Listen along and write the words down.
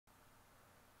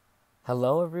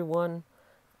Hello everyone.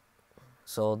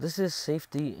 So this is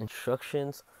safety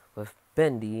instructions with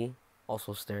Bendy,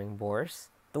 also starring Boris,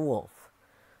 the wolf.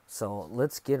 So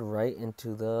let's get right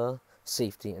into the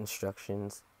safety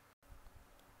instructions.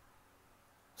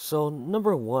 So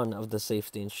number one of the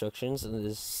safety instructions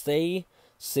is stay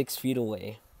 6 feet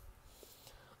away.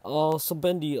 So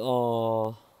Bendy,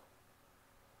 I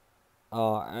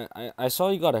saw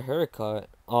you got a haircut.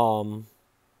 I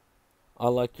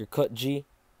like your cut, G.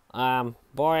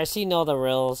 Boris, you know the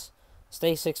rules.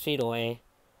 Stay 6 feet away.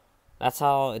 That's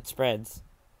how it spreads.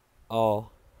 Oh,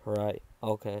 right.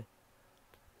 Okay.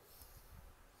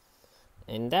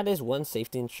 And that is one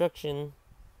safety instruction.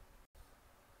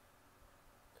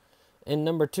 And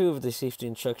number two of the safety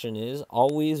instruction is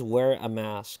always wear a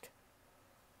mask.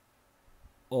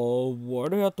 Oh, why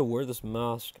do I have to wear this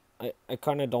mask? I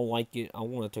kind of don't like it. I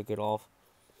want to take it off.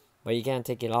 But you can't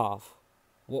take it off.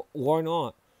 Why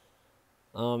not?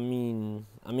 I mean,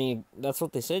 that's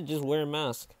what they said. Just wear a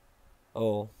mask.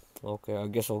 Oh, okay. I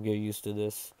guess I'll get used to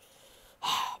this.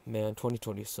 Man,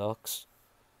 2020 sucks.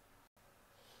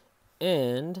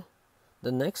 And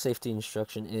the next safety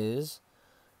instruction is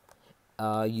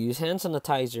use hand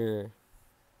sanitizer.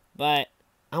 But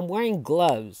I'm wearing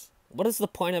gloves. What is the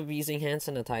point of using hand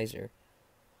sanitizer?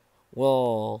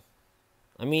 Well,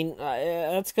 I mean,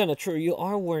 that's kind of true. You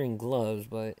are wearing gloves,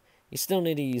 but you still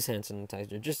need to use hand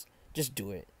sanitizer. Just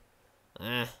do it.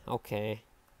 Okay.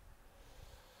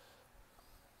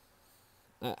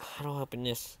 How do I open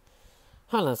this?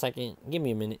 Hold on a second. Give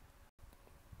me a minute.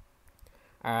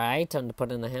 Alright, time to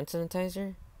put in the hand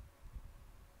sanitizer.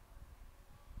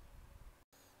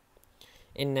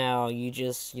 And now you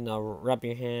just, rub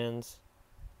your hands,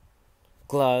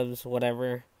 gloves,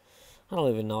 whatever. I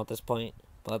don't even know at this point.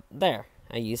 But there,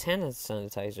 I use hand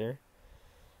sanitizer.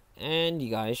 And you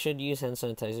guys should use hand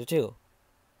sanitizer too.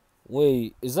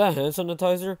 Wait, is that hand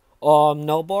sanitizer?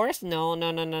 No, Boris? No.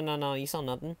 You saw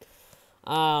nothing.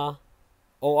 I'll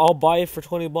buy it for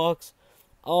 $20.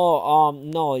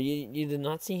 No, you did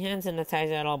not see hand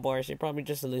sanitizer at all, Boris. You're probably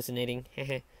just hallucinating.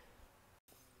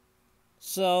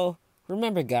 So,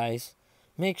 remember, guys,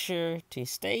 make sure to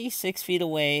stay 6 feet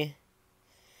away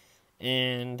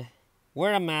and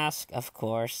wear a mask, of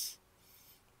course,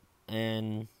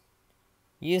 and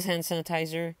use hand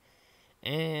sanitizer.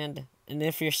 And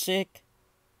if you're sick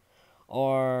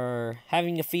or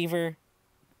having a fever,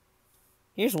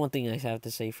 here's one thing I have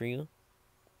to say for you.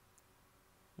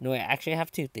 No, I actually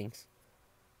have two things.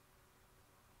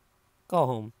 Go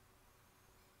home.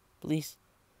 Please.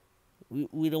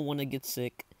 We don't want to get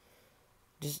sick.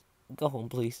 Just go home,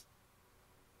 please.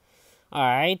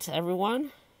 Alright,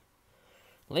 everyone.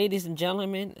 Ladies and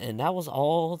gentlemen, and that was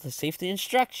all the safety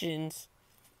instructions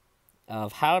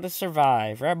of how to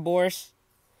survive. Right, Boris?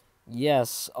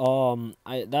 Yes,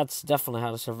 that's definitely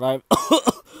how to survive.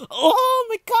 Oh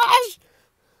my gosh!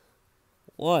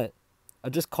 What? I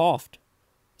just coughed.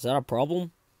 Is that a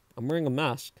problem? I'm wearing a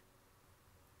mask.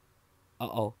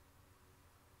 Uh-oh.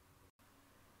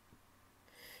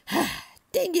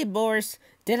 Dang it, Boris.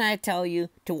 Didn't I tell you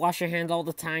to wash your hands all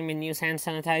the time and use hand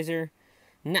sanitizer?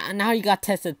 Now you got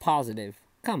tested positive.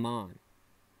 Come on.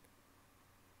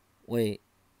 Wait.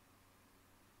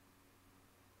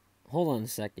 Hold on a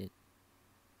second.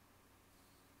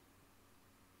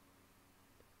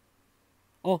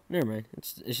 Oh, never mind.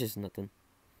 It's just nothing.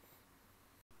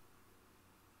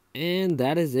 And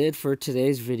that is it for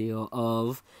today's video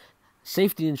of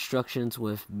safety instructions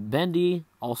with Bendy,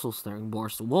 also starring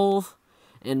Boris the Wolf.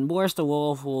 And Boris the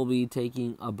Wolf will be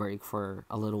taking a break for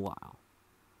a little while.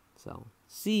 So,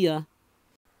 see ya.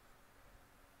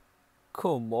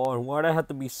 Come on, why'd I have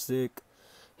to be sick?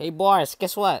 Hey, Boris,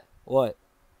 guess what? What?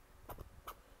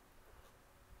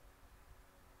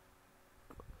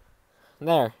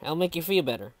 There, I'll make you feel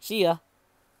better. See ya.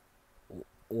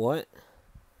 What?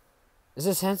 Is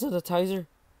this hand sanitizer?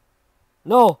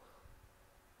 No!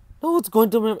 No, it's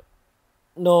going to my...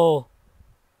 No.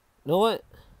 You know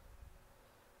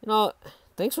what?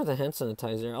 Thanks for the hand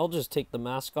sanitizer. I'll just take the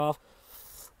mask off.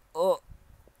 Oh.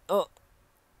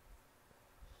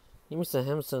 Give me some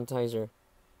hand sanitizer.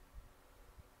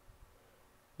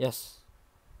 Yes.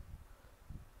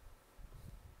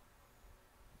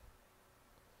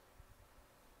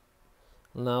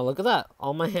 Now look at that.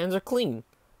 All my hands are clean.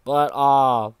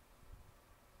 But,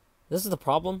 this is the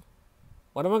problem.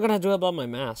 What am I gonna do about my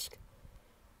mask?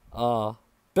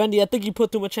 Bendy, I think you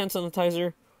put too much hand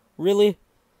sanitizer. Really?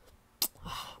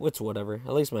 It's whatever.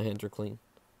 At least my hands are clean.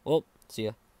 Well, see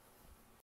ya.